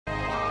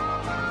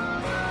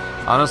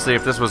Honestly,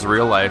 if this was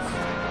real life,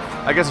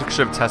 I guess I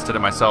should have tested it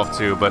myself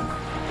too, but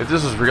if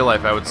this was real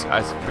life,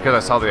 because I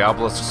saw the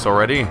obelisks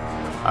already,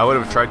 I would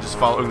have tried just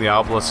following the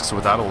obelisks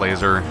without a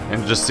laser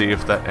and just see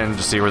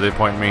where they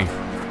point me.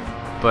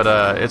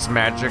 But it's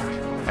magic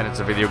and it's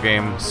a video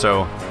game,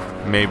 so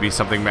maybe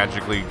something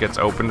magically gets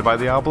opened by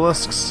the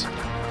obelisks.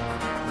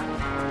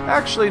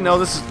 Actually, no,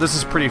 this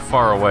is pretty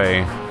far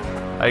away.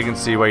 I can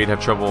see why you'd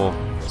have trouble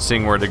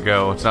seeing where to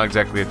go. It's not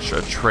exactly a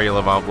trail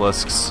of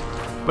obelisks,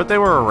 but they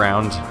were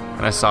around,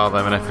 and I saw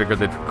them, and I figured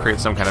they'd create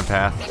some kind of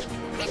path.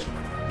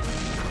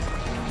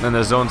 And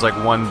the zone's like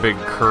one big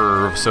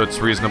curve, so it's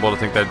reasonable to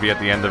think that'd be at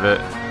the end of it.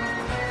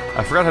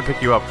 I forgot how to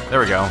pick you up. There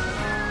we go.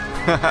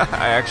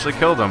 I actually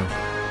killed him.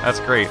 That's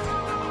great.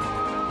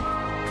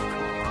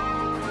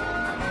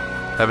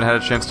 Haven't had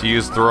a chance to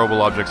use throwable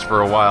objects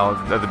for a while.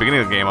 At the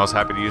beginning of the game, I was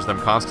happy to use them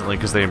constantly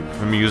because they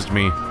amused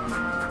me.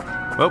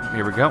 Oh,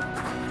 here we go.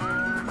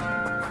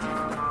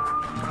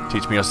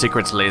 Teach me your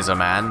secrets, laser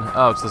man.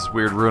 Oh, it's this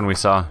weird ruin we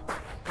saw.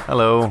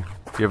 Hello.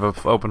 Do you have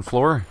an open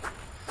floor?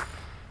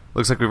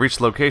 Looks like we reached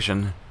the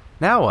location.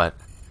 Now what?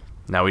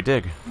 Now we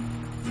dig.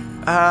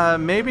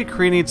 Maybe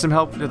Kree needs some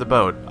help near the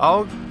boat.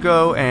 I'll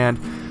go and...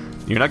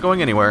 You're not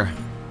going anywhere.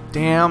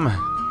 Damn.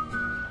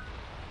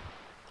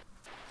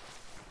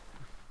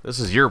 This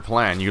is your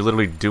plan. You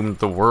literally doomed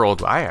the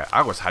world.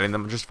 I was hiding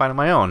them just fine on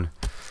my own.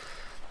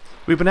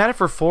 We've been at it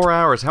for 4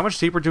 hours. How much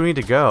deeper do we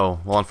need to go?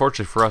 Well,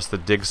 unfortunately for us, the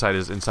dig site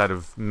is inside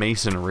of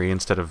masonry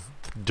instead of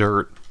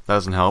dirt. That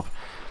doesn't help.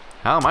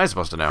 How am I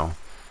supposed to know?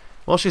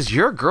 Well, she's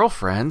your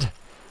girlfriend.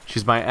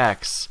 She's my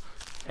ex.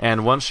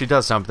 And once she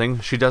does something,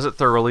 she does it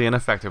thoroughly and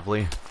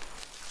effectively.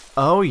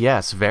 Oh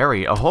yes,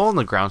 very. A hole in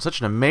the ground. Such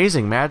an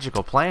amazing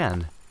magical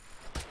plan.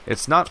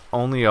 It's not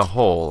only a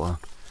hole.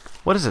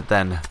 What is it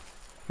then?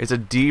 It's a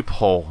deep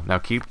hole. Now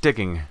keep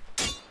digging.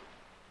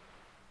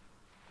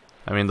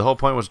 I mean, the whole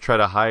point was to try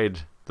to hide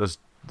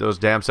those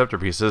damn scepter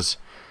pieces.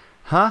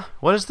 Huh?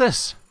 What is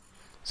this?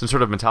 Some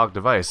sort of metallic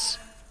device.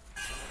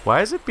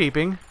 Why is it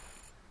beeping?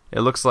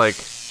 It looks like...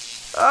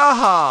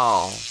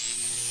 Oh!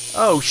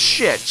 Oh,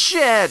 shit!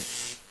 Shit!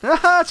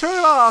 Aha! Turn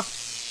it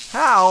off!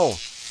 How?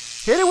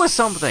 Hit it with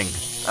something!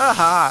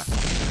 Aha!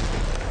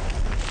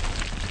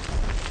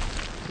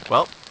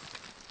 Well.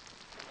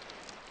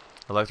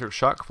 Electric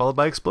shock followed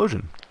by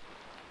explosion.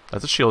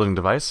 That's a shielding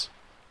device.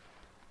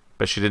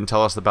 Bet she didn't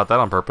tell us about that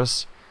on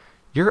purpose.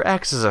 Your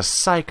ex is a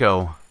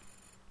psycho.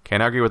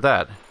 Can't argue with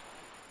that.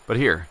 But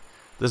here,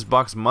 this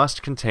box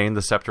must contain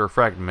the scepter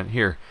fragment.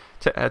 Here,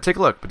 take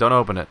a look, but don't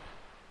open it.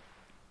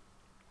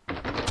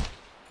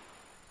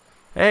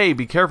 Hey,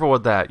 be careful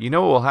with that. You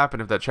know what will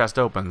happen if that chest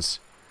opens.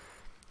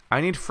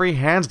 I need free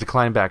hands to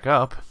climb back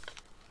up.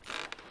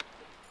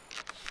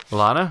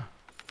 Lana?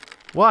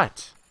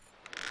 What?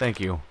 Thank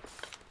you.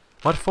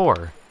 What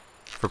for?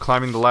 For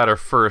climbing the ladder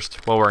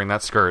first while wearing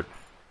that skirt.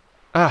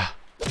 Ah.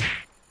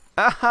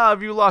 Aha,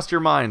 have you lost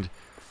your mind?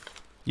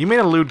 You made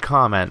a lewd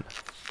comment.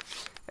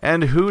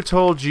 And who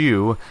told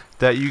you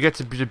that you get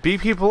to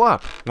beat people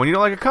up when you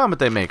don't like a comment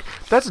they make?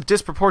 That's a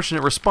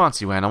disproportionate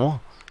response, you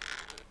animal.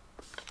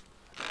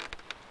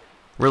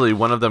 Really,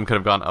 one of them could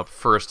have gone up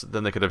first,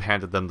 then they could have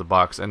handed them the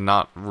box and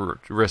not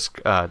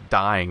risk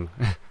dying.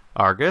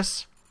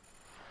 Argus?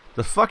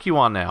 The fuck you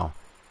want now?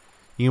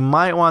 You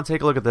might want to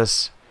take a look at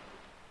this.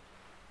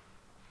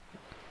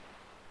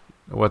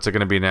 What's it going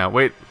to be now?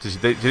 Wait, did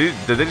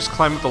they just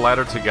climb up the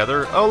ladder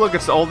together? Oh, look,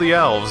 it's all the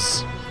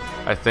elves.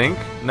 I think?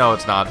 No,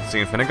 it's not. It's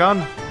the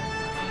Infinigon?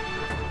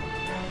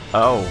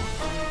 Oh.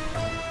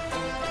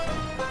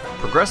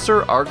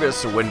 Progressor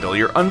Argus Windell,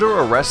 you're under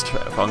arrest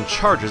on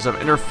charges of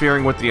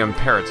interfering with the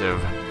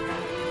imperative.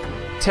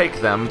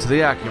 Take them to the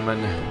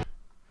Acumen.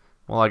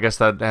 Well, I guess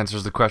that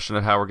answers the question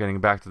of how we're getting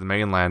back to the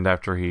mainland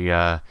after he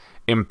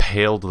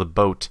impaled the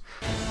boat.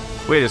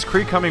 Wait, is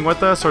Kree coming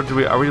with us, or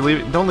are we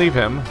leaving? Don't leave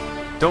him.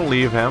 Don't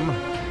leave him.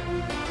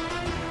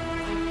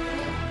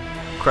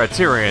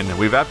 Criterion,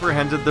 we've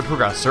apprehended the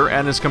Progressor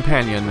and his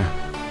companion.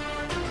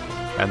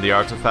 And the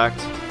artifact?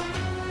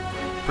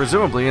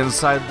 Presumably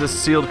inside this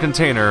sealed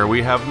container.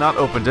 We have not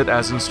opened it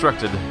as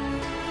instructed.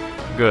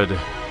 Good.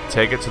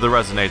 Take it to the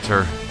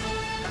resonator.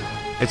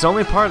 It's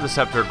only part of the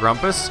scepter,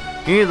 Grumpus.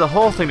 You need the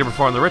whole thing to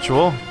perform the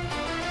ritual.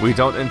 We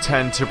don't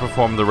intend to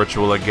perform the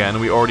ritual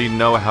again. We already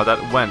know how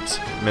that went,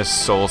 Miss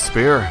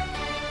Soulspear.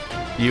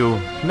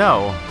 You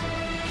know.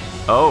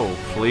 Oh,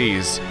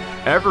 please.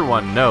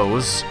 Everyone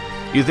knows.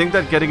 You think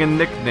that getting a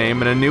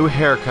nickname and a new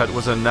haircut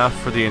was enough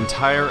for the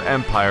entire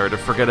Empire to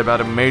forget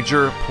about a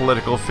major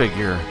political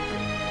figure?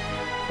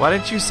 Why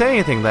didn't you say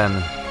anything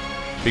then?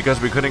 Because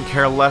we couldn't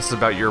care less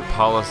about your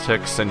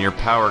politics and your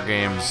power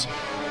games.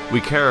 We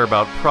care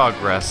about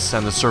progress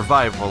and the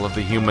survival of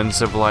the human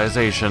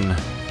civilization.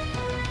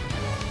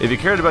 If you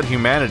cared about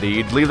humanity,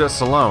 you'd leave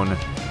us alone.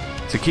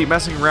 To keep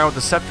messing around with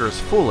the scepter is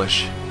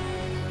foolish.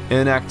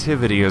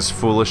 Inactivity is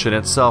foolish in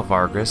itself,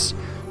 Argus.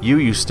 You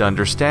used to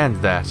understand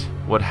that.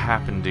 What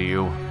happened to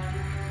you?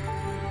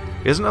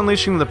 Isn't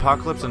unleashing the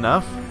apocalypse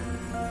enough?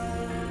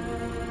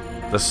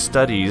 The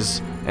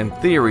studies and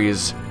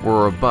theories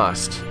were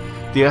robust.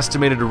 The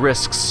estimated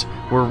risks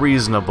were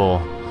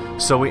reasonable,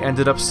 so we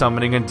ended up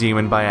summoning a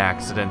demon by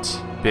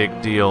accident.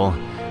 Big deal.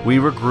 We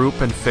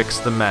regroup and fix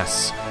the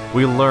mess.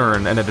 We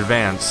learn and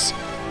advance.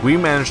 We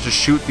managed to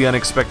shoot the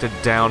unexpected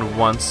down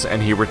once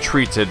and he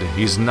retreated.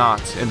 He's not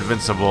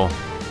invincible.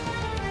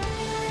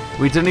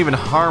 We didn't even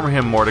harm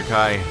him,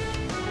 Mordecai.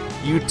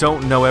 You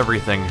don't know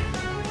everything.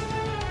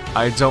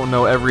 I don't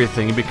know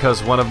everything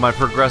because one of my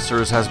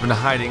progressors has been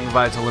hiding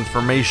vital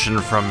information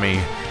from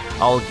me.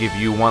 I'll give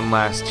you one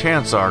last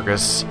chance,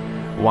 Argus.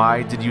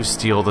 Why did you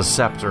steal the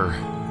scepter?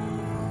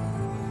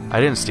 I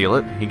didn't steal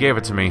it. He gave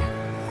it to me.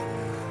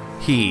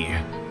 He.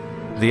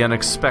 The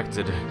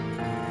unexpected.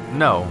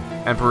 No,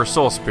 Emperor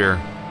Soulspear.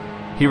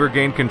 He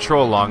regained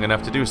control long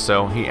enough to do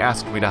so. He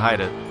asked me to hide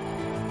it.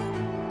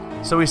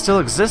 So he still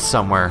exists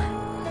somewhere.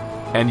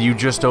 And you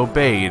just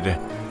obeyed,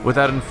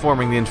 without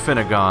informing the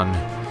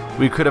Infinigon.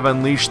 We could have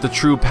unleashed the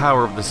true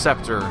power of the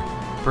scepter,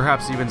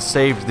 perhaps even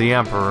saved the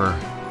Emperor.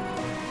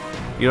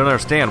 You don't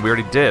understand, we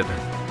already did.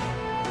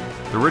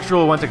 The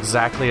ritual went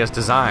exactly as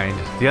designed.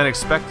 The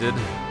unexpected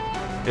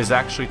is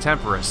actually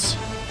Temperous.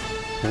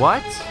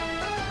 What?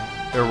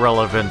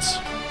 Irrelevant.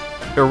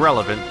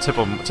 Irrelevant,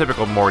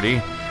 typical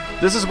Morty.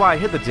 This is why I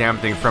hid the damn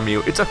thing from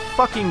you. It's a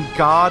fucking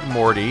god,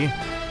 Morty.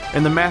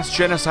 And the mass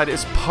genocide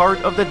is part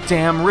of the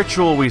damn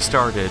ritual we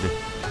started.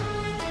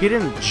 He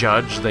didn't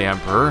judge the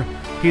Emperor.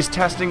 He's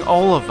testing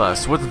all of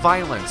us with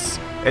violence.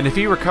 And if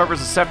he recovers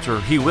the scepter,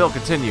 he will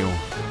continue.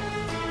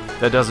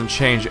 That doesn't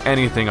change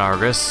anything,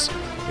 Argus.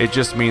 It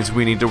just means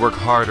we need to work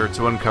harder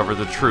to uncover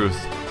the truth.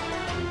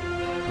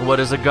 What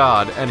is a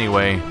god,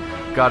 anyway?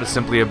 God is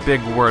simply a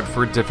big word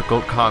for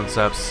difficult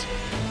concepts.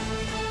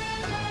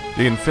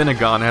 The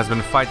Infinigon has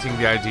been fighting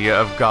the idea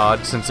of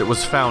God since it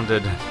was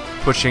founded,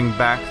 pushing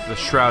back the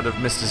shroud of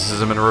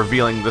mysticism and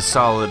revealing the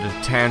solid,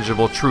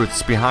 tangible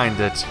truths behind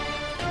it.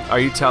 Are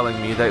you telling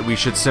me that we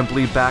should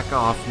simply back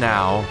off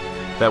now,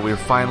 that we're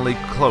finally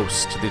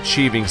close to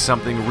achieving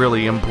something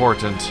really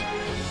important?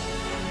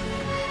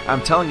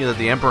 I'm telling you that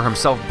the Emperor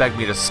himself begged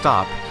me to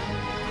stop.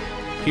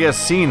 He has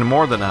seen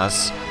more than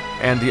us,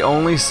 and the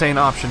only sane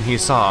option he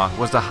saw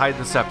was to hide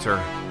the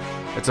scepter.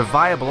 It's a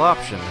viable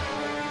option.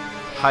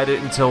 Hide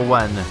it until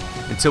when?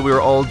 Until we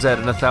were all dead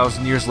and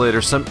 1,000 years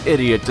later some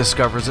idiot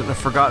discovers it in a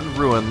forgotten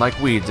ruin like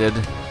we did?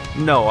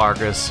 No,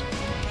 Argus.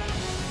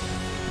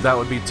 That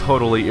would be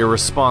totally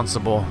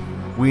irresponsible.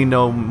 We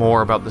know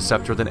more about the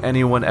scepter than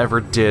anyone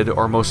ever did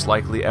or most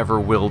likely ever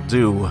will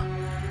do.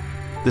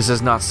 This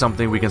is not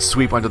something we can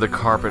sweep under the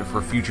carpet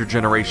for future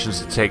generations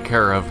to take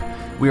care of.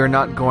 We are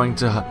not going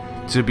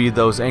to be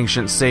those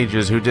ancient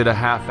sages who did a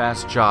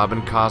half-assed job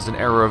and caused an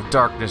era of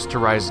darkness to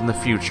rise in the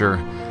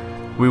future.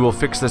 We will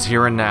fix this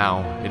here and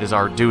now. It is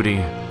our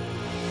duty.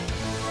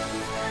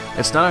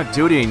 It's not a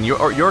duty in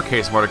your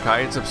case,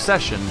 Mordecai. It's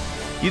obsession.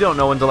 You don't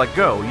know when to let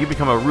go. You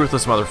become a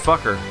ruthless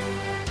motherfucker.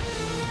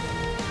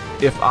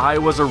 If I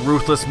was a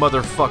ruthless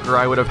motherfucker,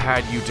 I would have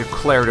had you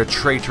declared a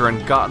traitor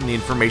and gotten the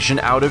information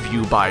out of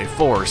you by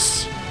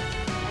force.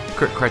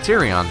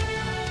 Criterion.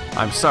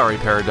 I'm sorry,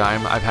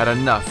 Paradigm. I've had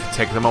enough.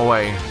 Take them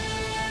away.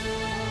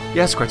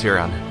 Yes,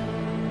 Criterion.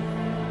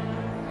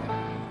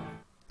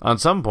 On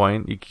some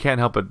point, you can't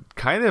help but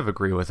kind of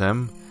agree with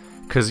him.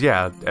 Because,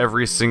 yeah,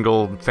 every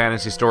single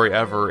fantasy story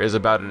ever is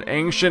about an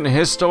ancient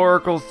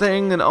historical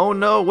thing, and oh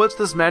no, what's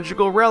this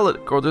magical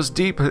relic, or this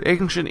deep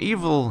ancient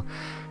evil?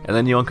 And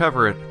then you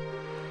uncover it.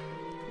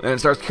 And it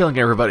starts killing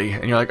everybody,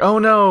 and you're like, oh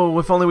no,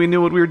 if only we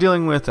knew what we were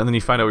dealing with, and then you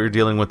find out what you're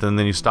dealing with, and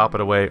then you stop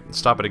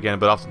it again,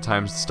 but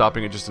oftentimes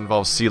stopping it just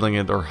involves sealing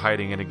it or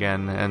hiding it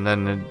again, and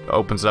then it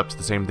opens up to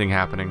the same thing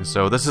happening.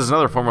 So this is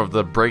another form of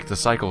the break the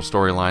cycle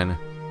storyline.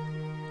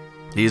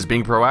 He's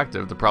being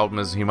proactive. The problem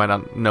is he might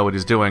not know what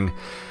he's doing,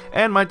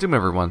 and might doom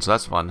everyone, so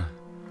that's fun.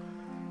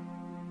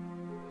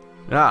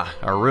 Ah,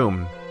 our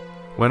room.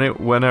 When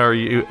are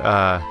you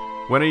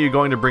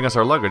going to bring us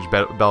our luggage,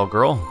 Bell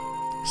Girl?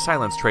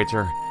 Silence,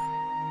 traitor.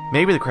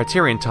 Maybe the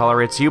Criterion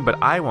tolerates you,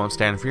 but I won't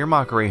stand for your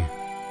mockery.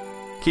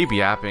 Keep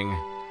yapping.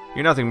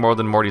 You're nothing more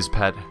than Morty's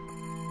pet.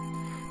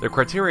 The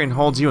Criterion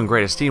holds you in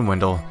great esteem,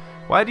 Windell.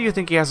 Why do you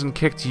think he hasn't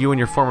kicked you and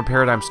your former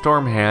Paradigm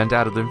Stormhand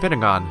out of the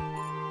Infinigon?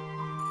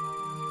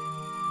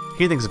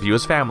 He thinks of you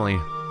as family,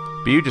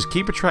 but you just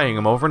keep betraying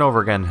him over and over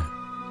again.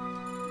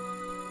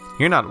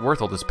 You're not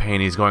worth all this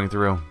pain he's going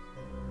through.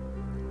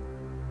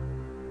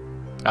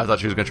 I thought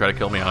she was going to try to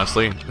kill me,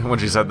 honestly, when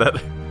she said that.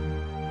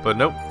 But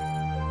nope.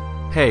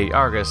 Hey,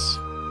 Argus.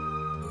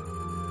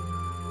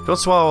 Don't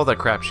swallow all that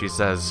crap she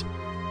says.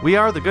 We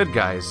are the good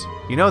guys.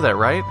 You know that,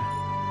 right?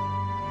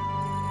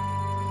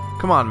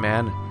 Come on,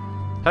 man.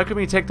 How come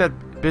you take that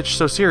bitch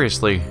so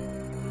seriously?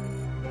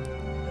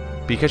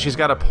 Because she's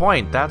got a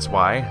point, that's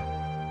why.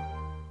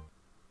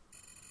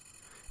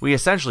 We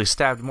essentially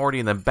stabbed Morty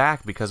in the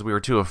back because we were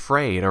too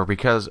afraid, or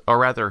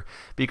rather,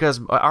 because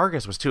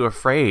Argus was too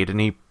afraid and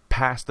he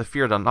passed the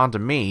fear on to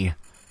me.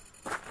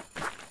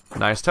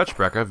 Nice touch,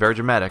 Brecca. Very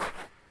dramatic.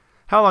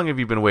 How long have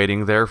you been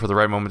waiting there for the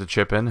right moment to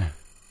chip in?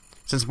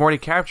 Since Morty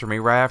captured me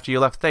right after you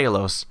left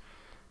Thalos.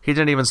 He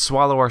didn't even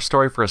swallow our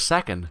story for a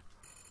second.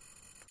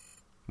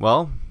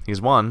 Well,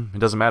 he's won. It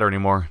doesn't matter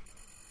anymore.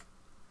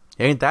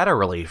 Ain't that a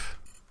relief?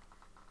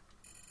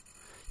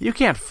 You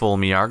can't fool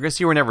me, Argus.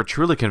 You were never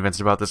truly convinced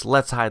about this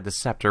let's hide the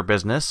scepter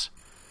business.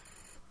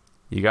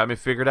 You got me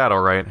figured out,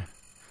 alright.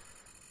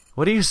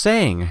 What are you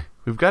saying?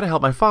 We've got to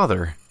help my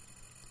father.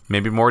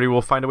 Maybe Morty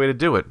will find a way to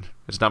do it.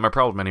 It's not my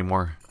problem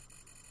anymore.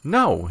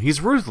 No,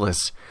 he's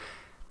ruthless.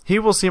 He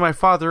will see my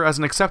father as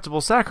an acceptable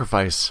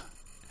sacrifice.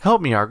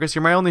 Help me, Argus.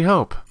 You're my only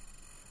hope.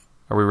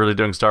 Are we really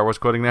doing Star Wars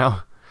quoting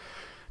now?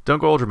 Don't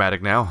go all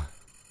dramatic now.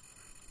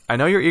 I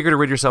know you're eager to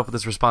rid yourself of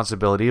this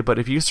responsibility, but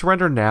if you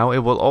surrender now, it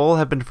will all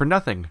have been for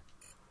nothing.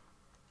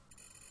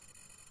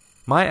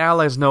 My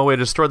allies know a way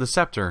to destroy the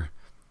scepter.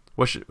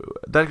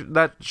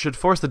 That should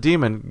force the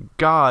demon,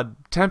 God,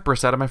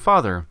 Temperance out of my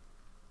father.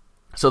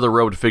 So the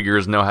robed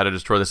figures know how to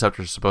destroy the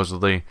scepter,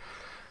 supposedly.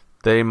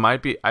 They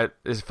might be...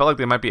 it felt like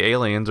they might be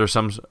aliens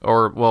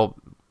well,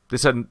 they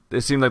said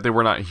it seemed like they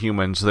were not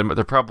humans, so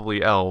they're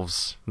probably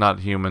elves, not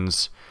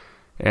humans.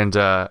 And,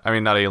 I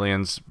mean, not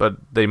aliens, but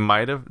they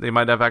might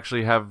have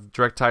actually have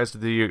direct ties to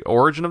the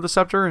origin of the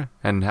scepter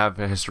and have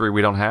a history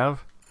we don't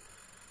have.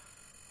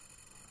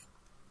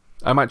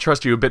 I might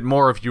trust you a bit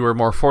more if you were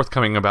more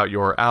forthcoming about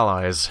your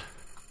allies.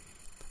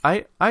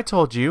 I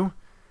told you.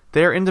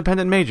 They are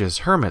independent mages,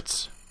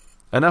 hermits.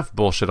 Enough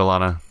bullshit,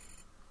 Alana.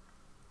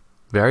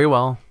 Very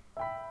well.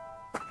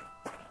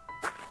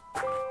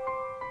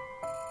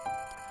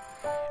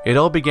 It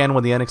all began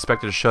when the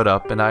unexpected showed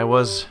up, and I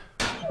was...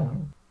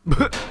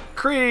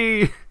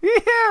 Cree!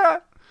 Yeah!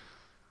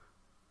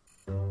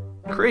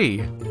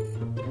 Cree!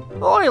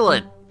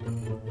 Toilet!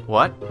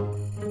 What?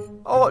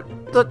 Oh,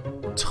 the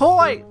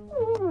toy!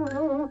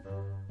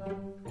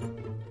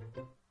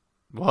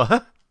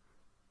 What?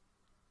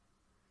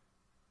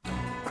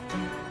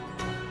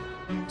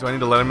 Do I need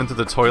to let him into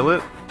the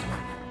toilet?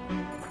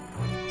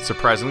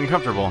 Surprisingly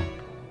comfortable.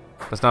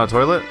 That's not a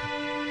toilet?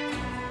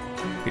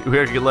 We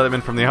have to let him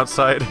in from the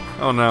outside?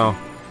 Oh no.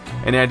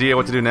 Any idea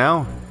what to do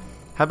now?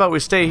 How about we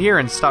stay here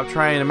and stop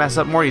trying to mess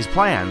up Morty's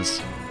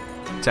plans?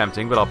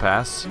 Tempting, but I'll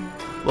pass.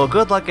 Well,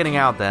 good luck getting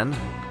out then.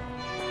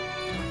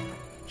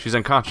 She's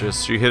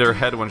unconscious. She hit her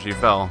head when she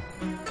fell.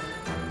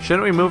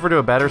 Shouldn't we move her to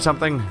a bed or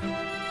something?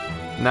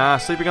 Nah,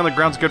 sleeping on the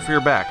ground's good for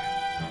your back.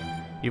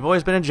 You've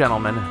always been a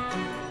gentleman.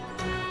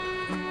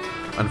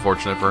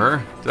 Unfortunate for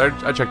her.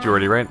 I checked you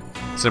already, right?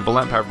 Simple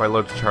lamp powered by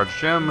low charge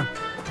gem.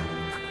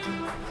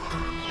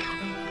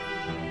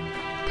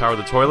 Power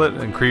the toilet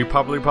and Cree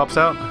probably pops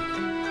out.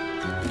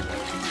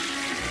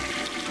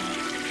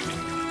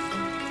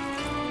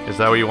 Is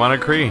that what you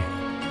wanted, Cree?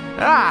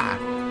 Ah!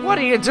 What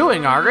are you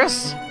doing,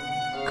 Argus?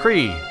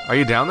 Cree, are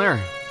you down there?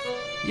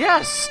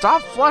 Yes,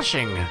 stop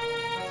flushing.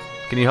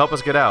 Can you help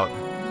us get out?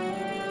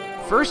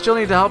 First, you'll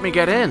need to help me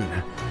get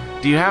in.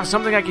 Do you have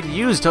something I could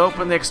use to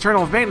open the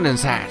external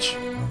maintenance hatch?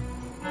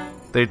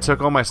 They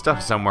took all my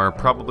stuff somewhere,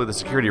 probably the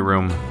security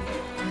room.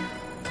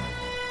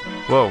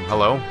 Whoa,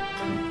 hello?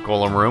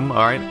 Golem room,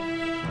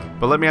 alright.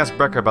 But let me ask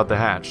Brekka about the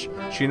hatch.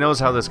 She knows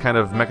how this kind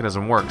of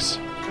mechanism works.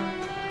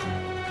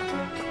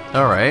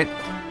 Alright.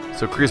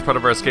 So Kree's part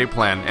of our escape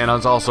plan, and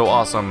it's also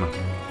awesome.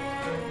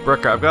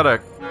 Brekka, I've got a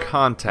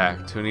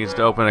contact who needs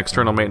to open an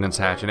external maintenance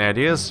hatch. Any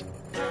ideas?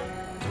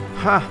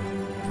 Huh.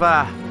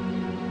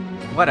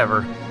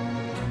 Whatever.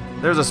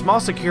 There's a small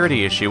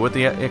security issue with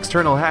the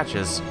external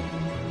hatches.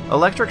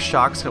 Electric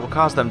shocks will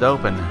cause them to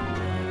open.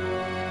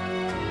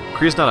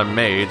 Kree's not a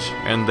mage,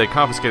 and they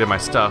confiscated my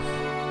stuff.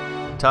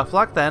 Tough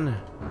luck then.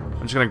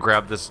 I'm just gonna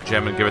grab this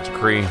gem and give it to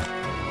Cree.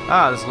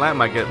 Ah, this lamp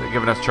might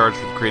give enough charge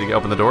for Cree to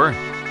open the door.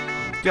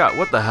 Yeah,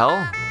 what the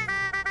hell?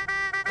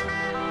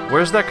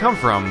 Where's that come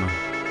from?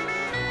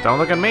 Don't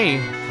look at me.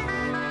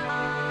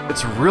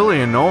 It's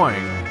really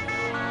annoying.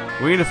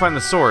 We need to find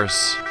the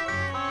source.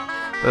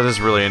 That is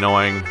really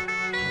annoying.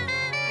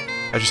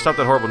 I should stop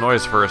that horrible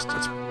noise first.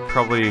 It's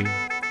probably...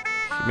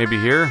 maybe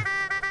here?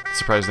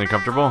 Surprisingly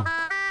comfortable.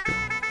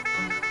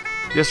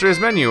 Yesterday's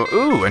menu.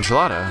 Ooh,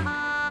 enchilada.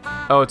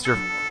 Oh, it's your...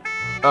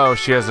 oh,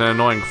 she has an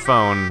annoying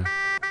phone.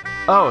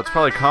 Oh, it's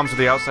probably comms with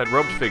the outside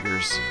robed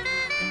figures.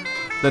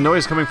 The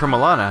noise coming from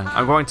Alana.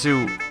 I'm going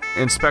to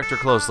inspect her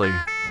closely.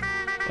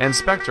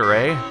 Inspect her,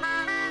 eh?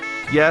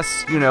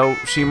 Yes, you know,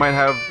 she might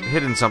have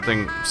hidden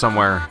something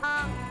somewhere.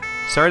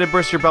 Sorry to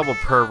burst your bubble,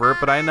 pervert,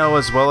 but I know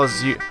as well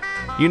as you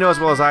know as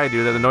well as I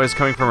do that the noise is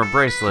coming from her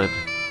bracelet.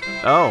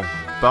 Oh,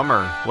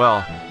 bummer.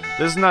 Well,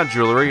 this is not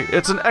jewelry,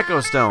 it's an echo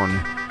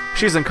stone.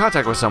 She's in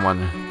contact with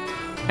someone.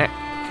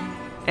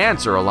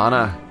 Answer,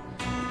 Alana.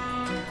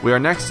 We are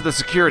next to the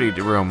security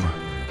room.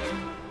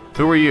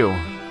 Who are you?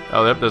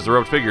 Oh, yep, there's the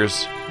robed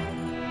figures.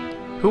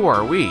 Who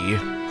are we?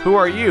 Who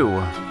are you?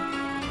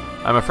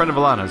 I'm a friend of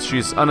Alana's.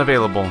 She's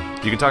unavailable.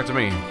 You can talk to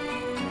me.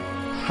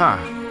 Huh.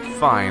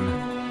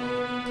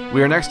 Fine.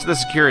 We are next to the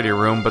security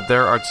room, but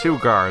there are 2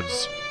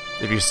 guards.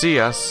 If they see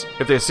us,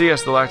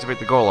 they'll activate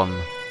the golem.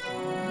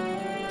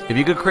 If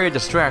you could create a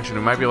distraction,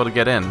 we might be able to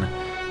get in.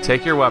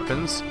 Take your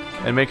weapons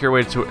and make our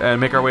way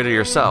to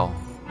your cell.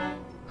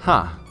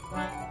 Huh.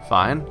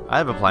 Fine. I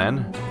have a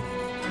plan.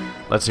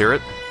 Let's hear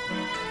it.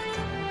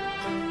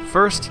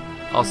 First,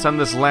 I'll send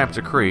this lamp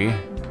to Cree.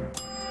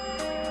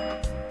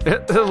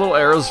 Little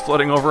arrows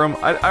floating over him.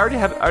 I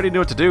already knew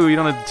what to do. You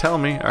don't have to tell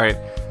me. All right,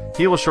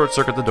 he will short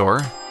circuit the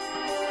door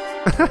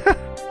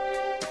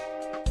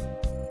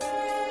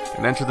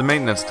and enter the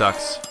maintenance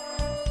ducts.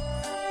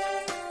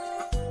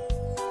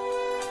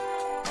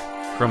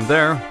 From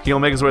there, he'll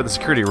make his way to the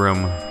security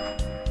room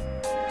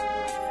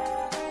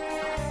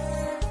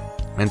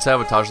and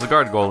sabotage the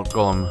guard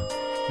golem.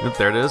 Yep,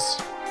 there it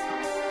is.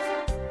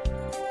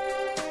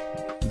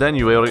 Then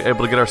you'll be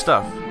able to get our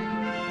stuff.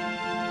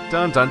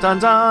 Dun dun dun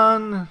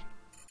dun!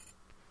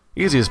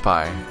 Easy as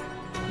pie.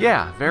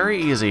 Yeah,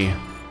 very easy.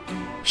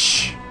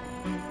 Shh.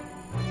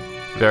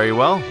 Very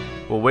well.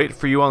 We'll wait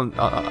for you on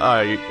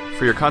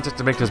for your contact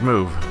to make his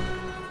move.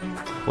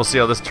 We'll see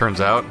how this turns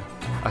out.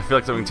 I feel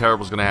like something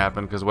terrible is going to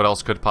happen, because what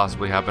else could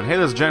possibly happen? Hey,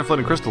 there's a giant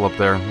floating crystal up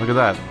there. Look at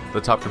that.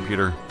 The top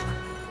computer.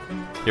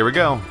 Here we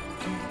go.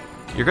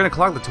 You're going to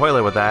clog the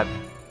toilet with that.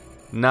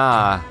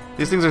 Nah.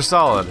 These things are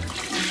solid.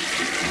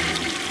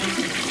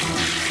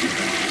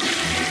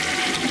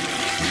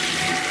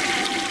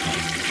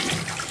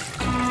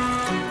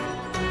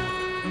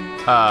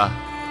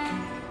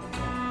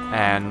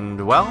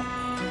 And, well,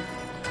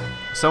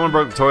 someone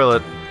broke the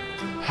toilet.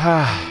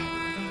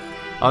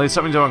 I'll need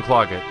something to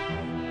unclog it.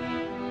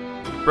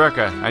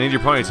 Brecca, I need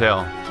your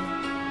ponytail.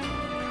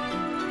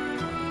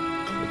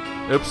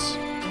 Oops,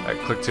 I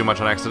clicked too much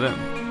on accident.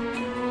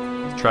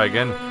 Let's try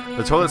again.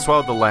 The toilet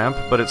swallowed the lamp,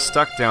 but it's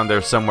stuck down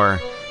there somewhere.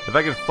 If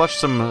I could flush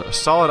some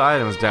solid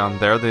items down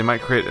there, they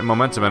might create a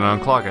momentum and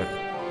unclog it.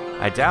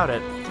 I doubt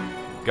it.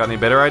 Got any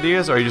better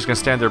ideas, or are you just gonna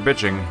stand there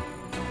bitching?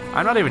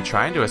 I'm not even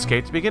trying to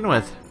escape to begin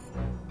with.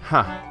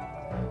 Huh.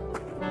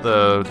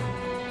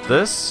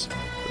 This?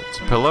 It's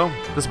a pillow?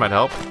 This might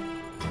help.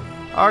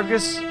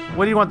 Argus,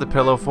 what do you want the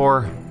pillow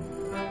for?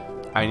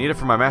 I need it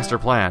for my master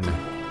plan.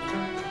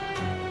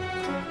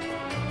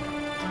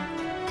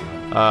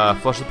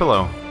 Flush the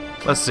pillow.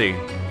 Let's see.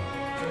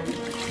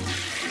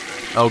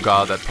 Oh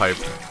god, that pipe.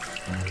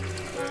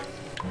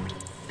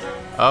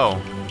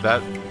 Oh,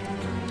 that...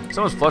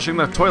 Someone's flushing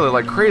the toilet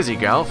like crazy,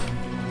 Galf.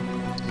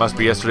 Must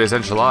be yesterday's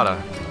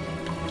enchilada.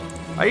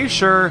 Are you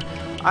sure?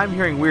 I'm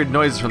hearing weird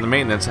noises from the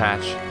maintenance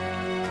hatch.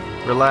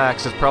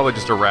 Relax, it's probably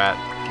just a rat.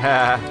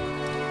 Ha.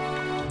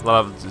 A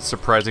lot of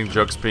surprising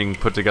jokes being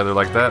put together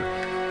like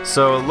that.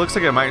 So it looks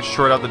like it might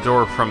short out the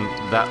door from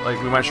that.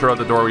 Like we might short out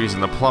the door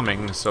using the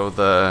plumbing. So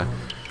the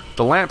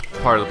lamp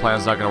part of the plan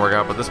is not going to work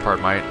out, but this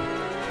part might.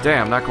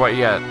 Damn, not quite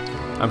yet.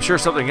 I'm sure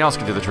something else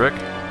can do the trick.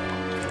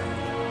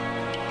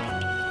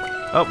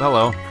 Oh,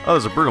 hello. Oh,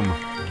 there's a broom.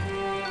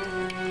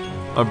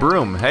 A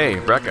broom. Hey,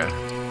 Brecca.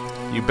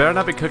 You better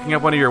not be cooking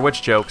up one of your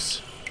witch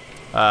jokes.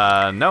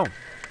 No.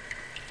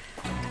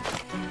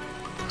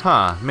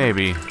 Huh,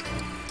 maybe.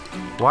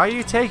 Why are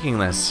you taking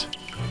this?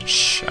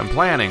 Shh, I'm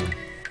planning.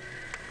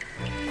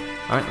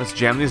 Alright, let's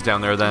jam these down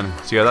there then.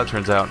 See how that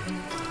turns out.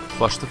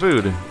 Flush the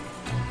food.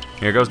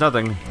 Here goes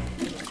nothing.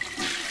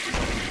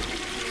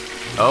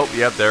 Oh,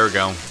 yep, there we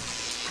go.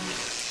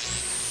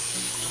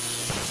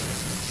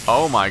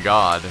 Oh my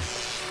god.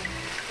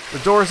 The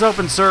door's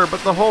open, sir,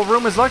 but the whole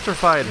room is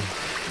electrified.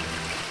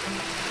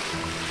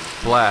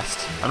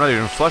 Blast. I'm not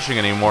even flushing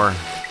anymore.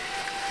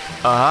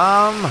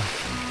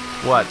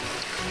 What?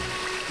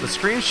 The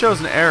screen shows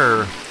an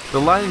error. The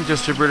lighting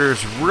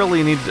distributors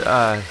really need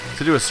to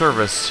do a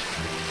service.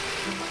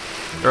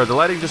 Or the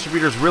lighting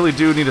distributors really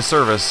do need a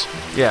service.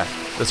 Yeah,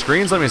 the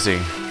screens, let me see.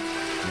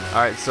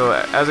 Alright, so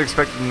as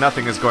expected,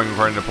 nothing is going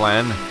according to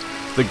plan.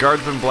 The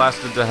guard's been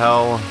blasted to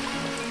hell.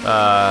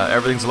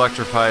 Everything's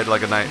electrified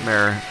like a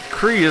nightmare.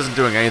 Kree isn't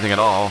doing anything at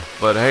all,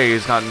 but hey,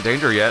 he's not in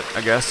danger yet,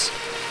 I guess.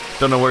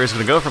 Don't know where he's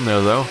gonna go from there,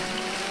 though.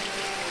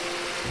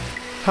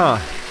 Huh.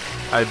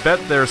 I bet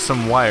there's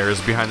some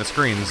wires behind the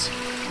screens.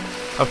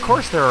 Of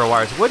course there are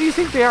wires. What do you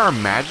think they are,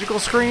 magical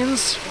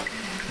screens?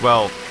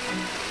 Well,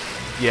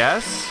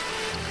 yes.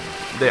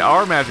 They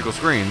are magical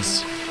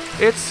screens.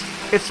 It's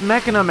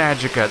Mechana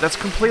Magica. That's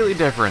completely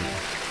different.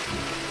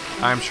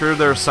 I'm sure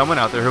there's someone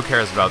out there who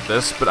cares about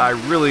this, but I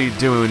really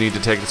do need to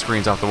take the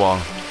screens off the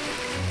wall.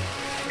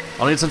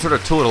 I'll need some sort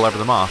of tool to lever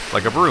them off,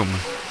 like a broom.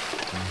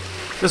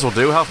 This will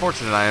do. How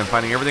fortunate I am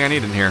finding everything I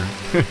need in here.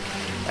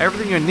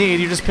 Everything you need,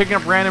 you're just picking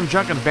up random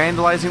junk and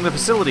vandalizing the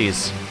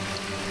facilities.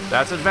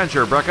 That's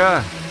adventure,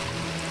 Brecca.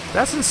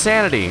 That's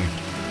insanity.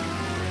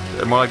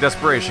 More like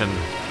desperation.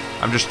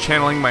 I'm just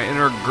channeling my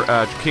inner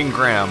King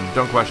Graham.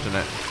 Don't question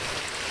it.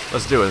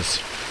 Let's do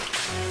this.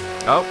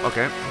 Oh,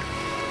 okay.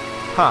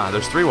 Huh,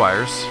 there's 3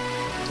 wires.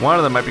 One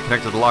of them might be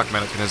connected to the lock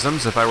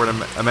mechanisms. If I were to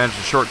manage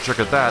to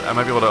short-circuit that, I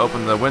might be able to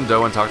open the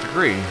window and talk to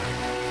Kree.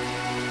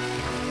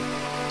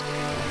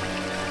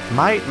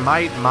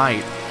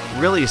 Might.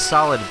 Really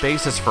solid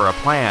basis for a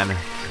plan.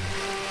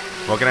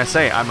 What can I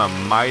say? I'm a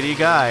mighty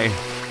guy.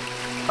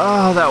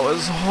 Oh, that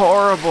was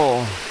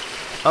horrible.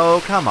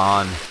 Oh, come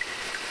on.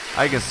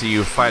 I can see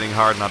you fighting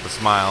hard not to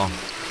smile.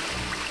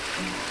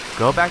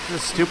 Go back to the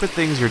stupid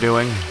things you're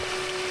doing.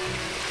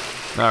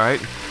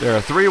 Alright, there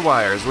are 3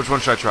 wires. Which one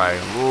should I try?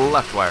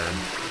 Left wire.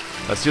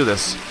 Let's do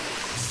this.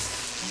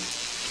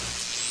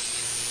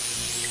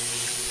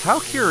 How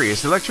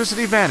curious.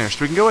 Electricity vanished.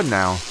 We can go in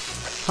now.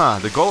 Huh,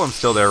 the golem's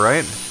still there,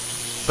 right?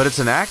 But it's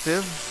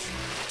inactive.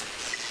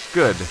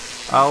 Good.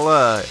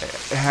 I'll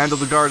handle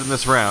the guard in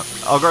this round.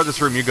 I'll guard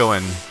this room, you go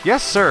in.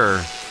 Yes,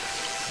 sir!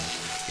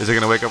 Is it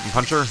gonna wake up and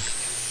punch her?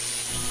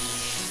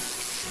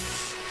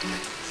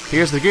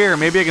 Here's the gear,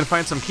 maybe I can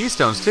find some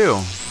keystones too.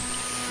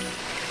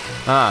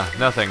 Ah,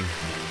 nothing.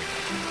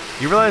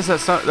 You realize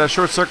that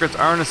short circuits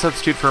aren't a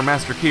substitute for a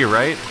master key,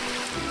 right?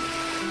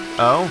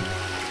 Oh?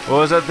 What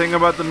was that thing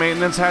about the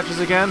maintenance hatches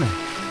again?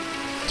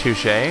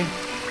 Touché.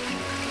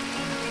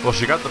 Well,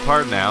 she got the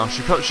part now.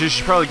 She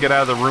should probably get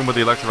out of the room with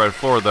the electrified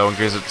floor, though, in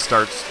case it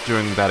starts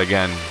doing that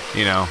again,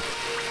 you know.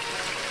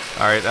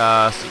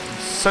 Alright,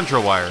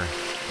 central wire.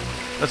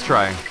 Let's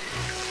try.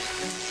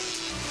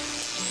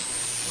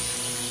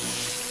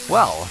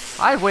 Well,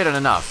 I've waited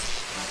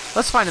enough.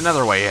 Let's find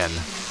another way in.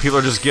 People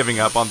are just giving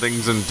up on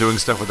things and doing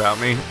stuff without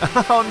me.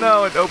 Oh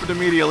no, it opened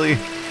immediately.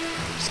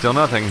 Still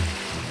nothing.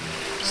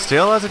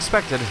 Still as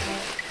expected.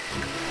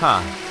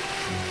 Huh.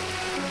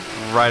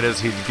 Right as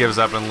he gives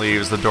up and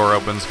leaves, the door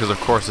opens, because of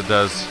course it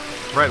does.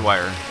 Right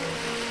wire.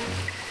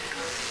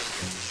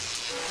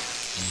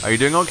 Are you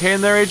doing okay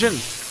in there, Agent?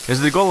 Is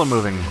the golem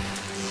moving?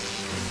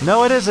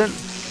 No, it isn't.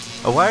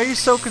 Why are you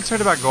so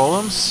concerned about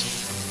golems?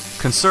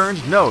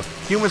 Concerned? No.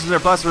 Humans and their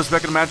blasphemous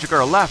mechanical magic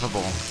are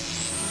laughable.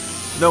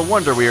 No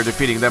wonder we are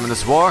defeating them in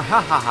this war.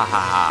 Ha ha ha ha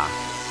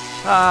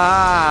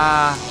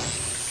ha.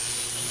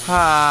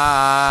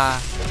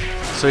 Ah.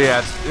 So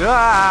yeah,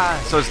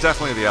 so it's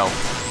definitely the elf.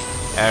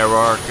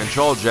 Error,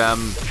 control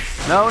gem.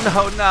 No,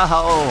 no,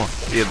 no.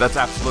 Yeah, that's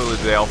absolutely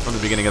the elf from the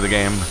beginning of the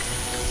game.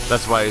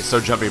 That's why he's so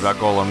jumpy about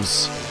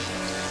golems.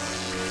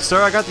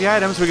 Sir, I got the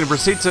items. We can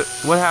proceed to...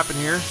 What happened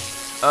here?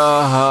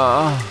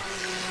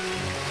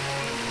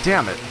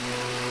 Damn it.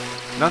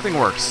 Nothing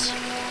works.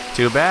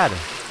 Too bad.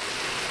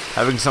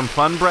 Having some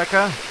fun,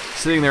 Brekka?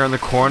 Sitting there in the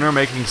corner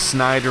making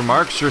snide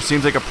remarks sure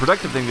seems like a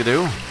productive thing to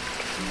do.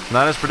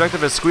 Not as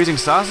productive as squeezing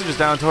sausages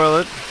down a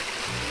toilet.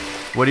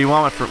 What do you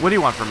want from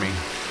me?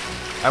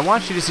 I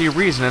want you to see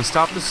reason and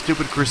stop this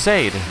stupid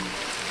crusade.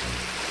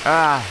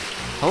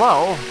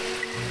 Hello?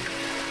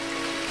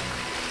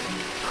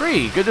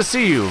 Cree, good to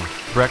see you.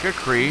 Brekka,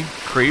 Cree,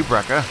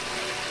 Brekka.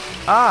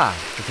 Ah,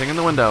 the thing in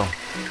the window.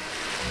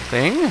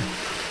 Thing?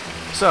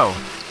 So,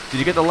 did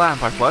you get the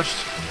lamp I flushed?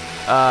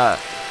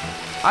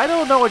 I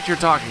don't know what you're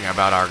talking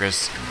about,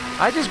 Argus.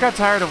 I just got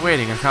tired of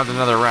waiting and found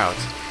another route.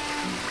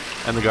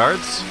 And the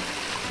guards?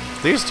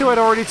 These two had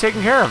already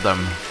taken care of them.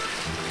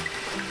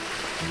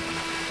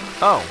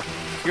 Oh,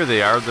 here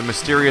they are, the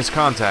mysterious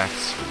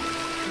contacts.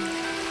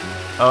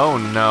 Oh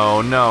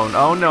no, no,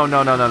 oh no,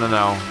 no, no, no, no,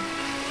 no.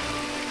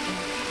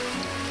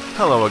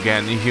 Hello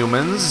again,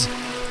 humans.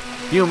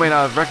 You may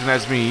not have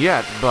recognized me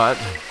yet, but...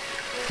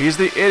 He's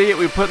the idiot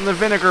we put in the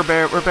vinegar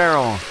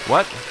barrel.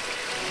 What?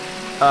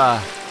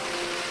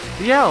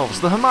 The elves,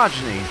 the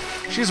homogeny.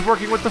 She's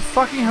working with the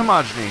fucking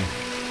homogeny.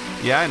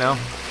 Yeah, I know.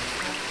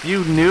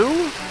 You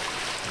knew?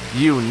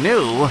 You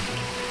knew?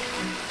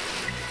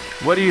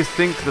 What do you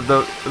think that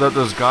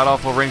those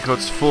god-awful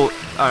raincoats fool...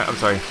 I'm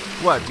sorry.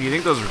 What, do you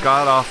think those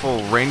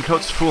god-awful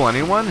raincoats fool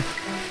anyone?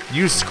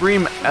 You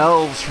scream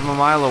elves from a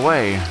mile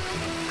away.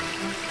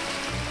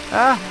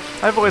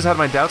 I've always had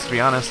my doubts, to be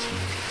honest.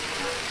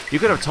 You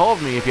could have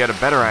told me if you had a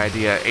better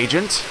idea,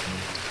 Agent.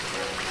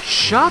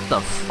 Shut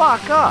the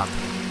fuck up!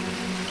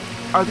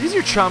 Are these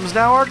your chums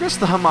now, Argus?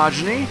 The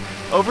homogeny?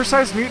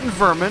 Oversized mutant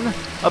vermin?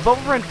 A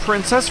bubble-brained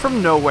princess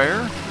from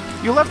nowhere?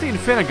 You left the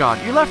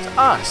Infinigon. You left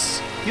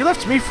us. You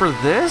left me for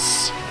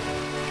this?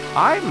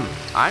 I'm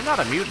not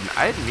a mutant.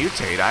 I didn't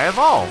mutate. I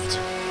evolved.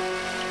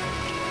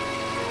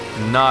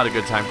 Not a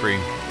good time, Cree.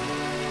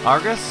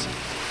 Argus,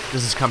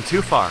 this has come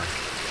too far.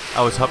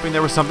 I was hoping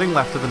there was something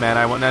left of the man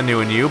I knew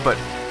in you, but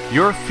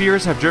your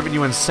fears have driven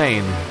you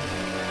insane.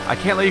 I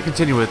can't let you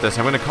continue with this.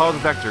 I'm going to call the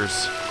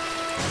vectors.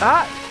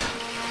 Ah!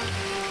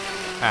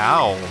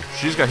 Ow.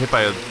 She just got hit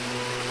by a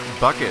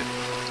bucket.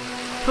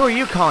 Who are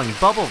you calling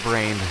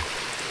bubble-brained?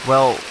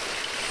 Well,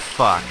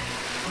 fuck.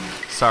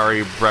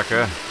 Sorry,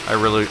 Brekka.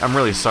 I'm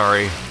really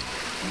sorry.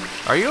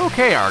 Are you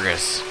okay,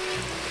 Argus?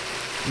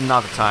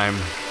 Not the time.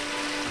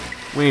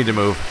 We need to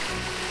move.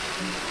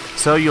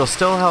 So you'll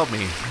still help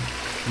me,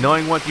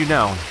 knowing what you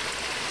know.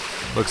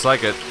 Looks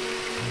like it.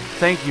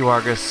 Thank you,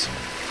 Argus.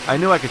 I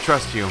knew I could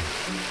trust you.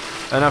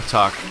 Enough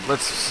talk.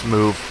 Let's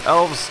move.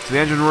 Elves, to the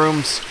engine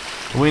rooms.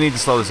 We need to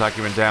slow this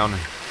argument down.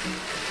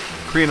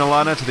 Cree and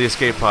Alana to the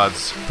escape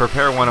pods.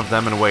 Prepare one of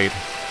them and wait.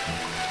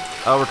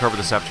 I'll recover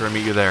the scepter and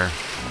meet you there.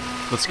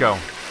 Let's go.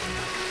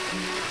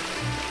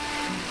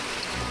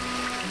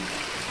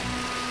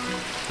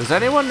 Does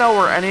anyone know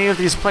where any of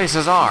these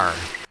places are?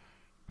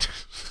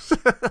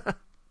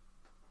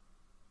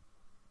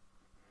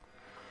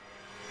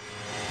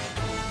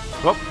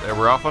 Well,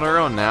 we're off on our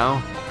own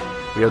now.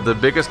 We have the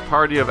biggest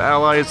party of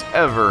allies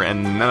ever,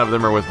 and none of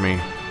them are with me.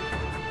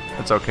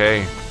 It's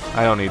okay.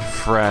 I don't need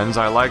friends.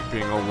 I like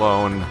being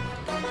alone.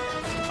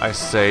 I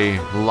say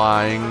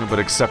lying, but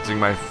accepting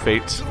my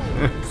fate.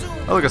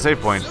 Oh, look, a save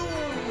point.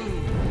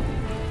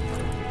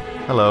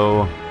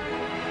 Hello.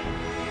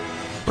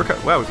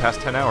 Wow, we passed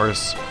 10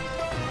 hours.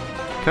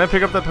 Can I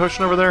pick up that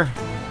potion over there?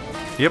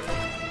 Yep.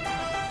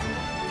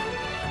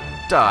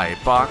 Die,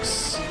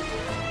 box.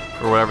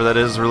 Or whatever that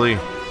is, really.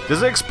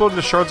 Does it explode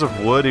into shards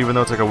of wood, even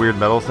though it's like a weird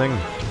metal thing?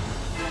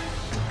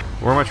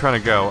 Where am I trying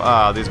to go?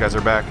 Ah, these guys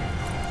are back.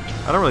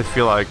 I don't really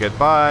feel like it.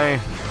 Bye.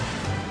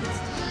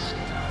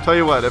 Tell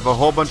you what, if a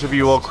whole bunch of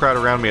you all crowd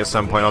around me at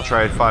some point, I'll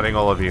try fighting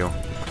all of you.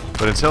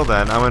 But until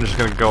then, I'm just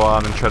gonna go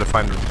on and try to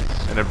find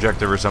an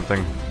objective or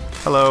something.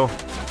 Hello.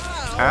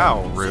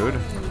 Ow, rude.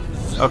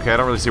 Okay, I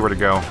don't really see where to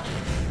go.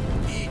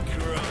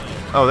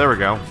 Oh, there we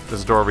go.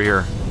 There's a door over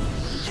here.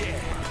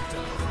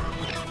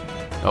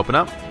 Open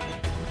up.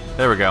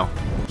 There we go.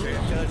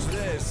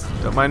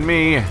 Don't mind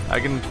me. I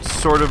can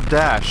sort of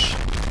dash.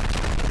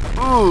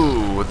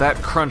 Ooh, that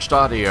crunched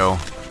audio.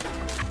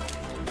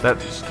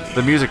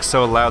 The music's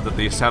so loud that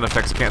the sound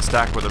effects can't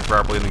stack with it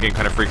properly and the game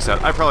kind of freaks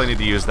out. I probably need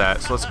to use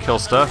that, so let's kill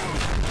stuff.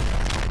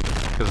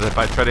 Because if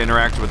I try to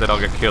interact with it, I'll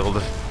get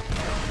killed.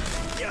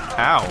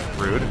 Ow,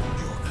 rude.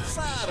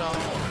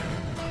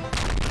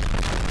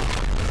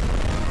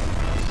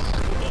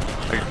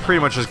 I can pretty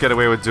much just get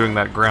away with doing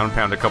that ground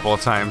pound a couple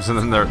of times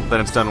and then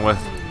it's done with.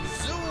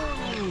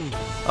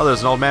 Oh,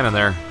 there's an old man in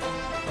there.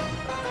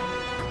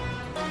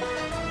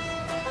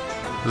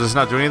 Does this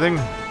not do anything?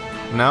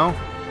 No?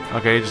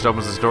 Okay, he just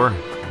opens this door.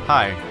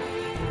 Hi.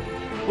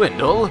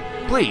 Windell,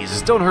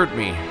 please, don't hurt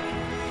me.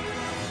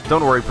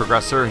 Don't worry,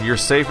 Progressor. You're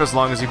safe as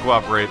long as you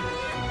cooperate.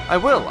 I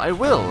will.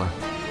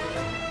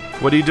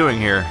 What are you doing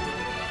here?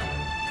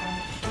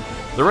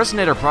 The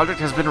Resonator project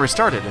has been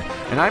restarted,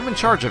 and I'm in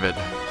charge of it.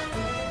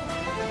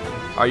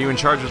 Are you in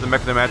charge of the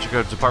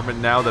Mechanomagica department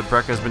now that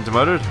Breck has been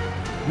demoted?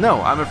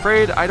 No, I'm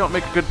afraid I don't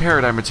make a good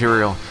paradigm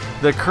material.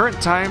 The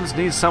current times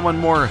need someone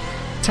more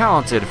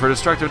talented for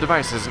destructive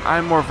devices, and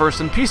I'm more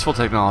versed in peaceful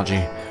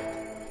technology.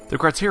 The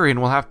Criterion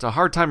will have a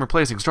hard time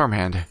replacing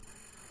Stormhand.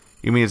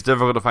 You mean it's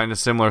difficult to find a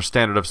similar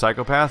standard of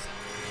psychopath?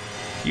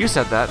 You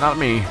said that, not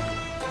me.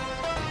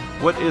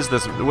 What is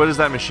this? What is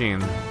that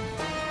machine?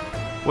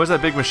 What is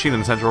that big machine in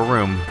the central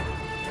room?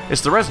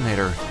 It's the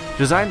Resonator,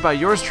 designed by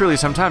yours truly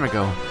some time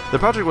ago. The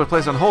project was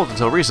placed on hold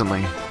until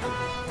recently.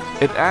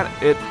 It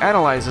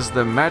analyzes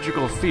the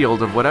magical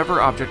field of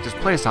whatever object is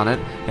placed on it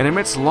and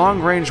emits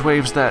long-range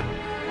waves that,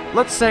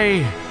 let's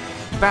say,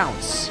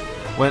 bounce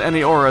when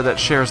any aura that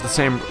shares the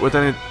same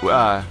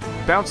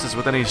bounces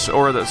with any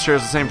aura that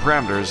shares the same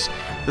parameters.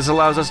 This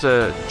allows us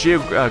to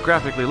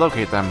geographically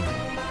locate them.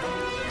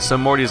 So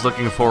Morty's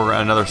looking for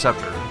another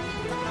scepter.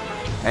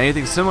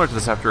 Anything similar to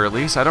the scepter, at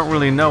least. I don't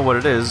really know what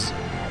it is.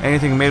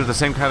 Anything made with the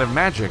same kind of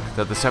magic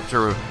that the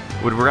scepter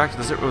would react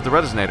with the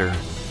Resonator.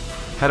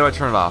 How do I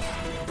turn it off?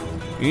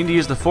 You need to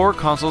use the 4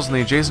 consoles in the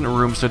adjacent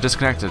rooms to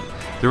disconnect it.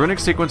 The runic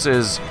sequence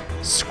is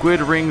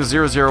Squid Ring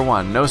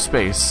 001, no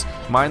space.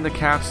 Mind the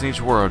caps in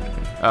each word.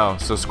 Oh,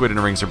 so squid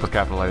and rings are both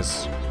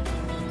capitalized.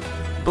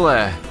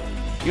 Bleh.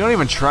 You don't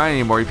even try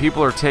anymore. You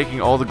people are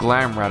taking all the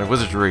glamour out of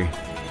wizardry.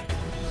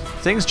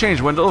 Things change,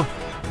 Windell.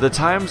 The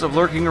times of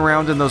lurking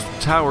around in those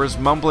towers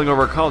mumbling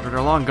over a cauldron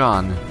are long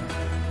gone.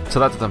 So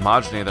that's the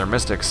homogeny, they're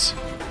mystics.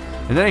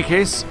 In any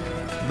case,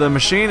 the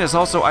machine is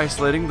also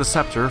isolating the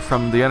scepter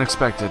from the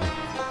unexpected.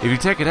 If you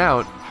take it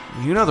out,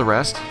 you know the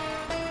rest.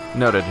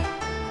 Noted.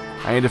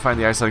 I need to find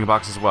the isolating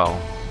box as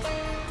well.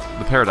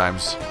 The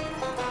paradigms.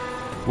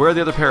 Where are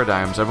the other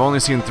paradigms? I've only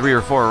seen 3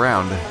 or 4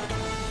 around.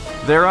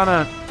 They're on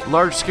a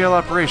large-scale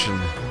operation.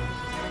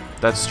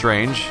 That's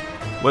strange.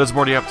 What is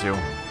Morty up to?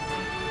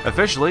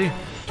 Officially,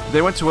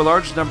 they went with a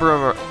large number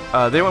of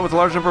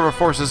our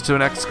forces to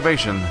an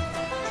excavation.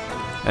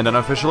 And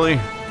unofficially,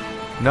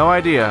 no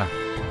idea.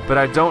 But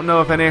I don't know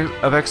of any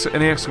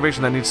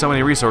excavation that needs so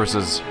many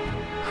resources.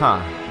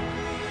 Huh.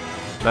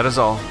 That is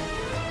all.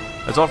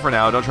 That's all for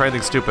now. Don't try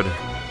anything stupid.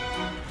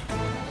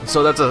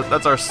 So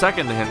that's our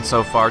second hint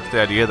so far to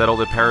the idea that all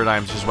the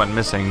paradigms just went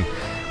missing.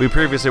 We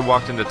previously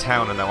walked into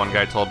town and that one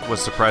guy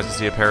was surprised to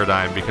see a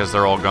paradigm because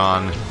they're all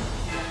gone.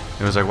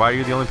 He was like, why are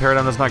you the only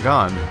paradigm that's not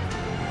gone?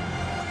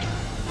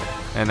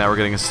 And now we're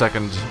getting a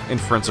second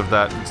inference of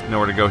that. There's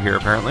nowhere to go here,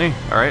 apparently.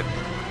 Alright.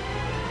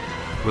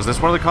 Was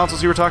this one of the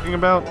consoles you were talking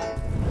about?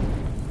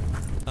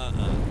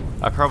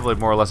 I probably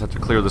more or less have to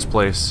clear this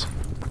place.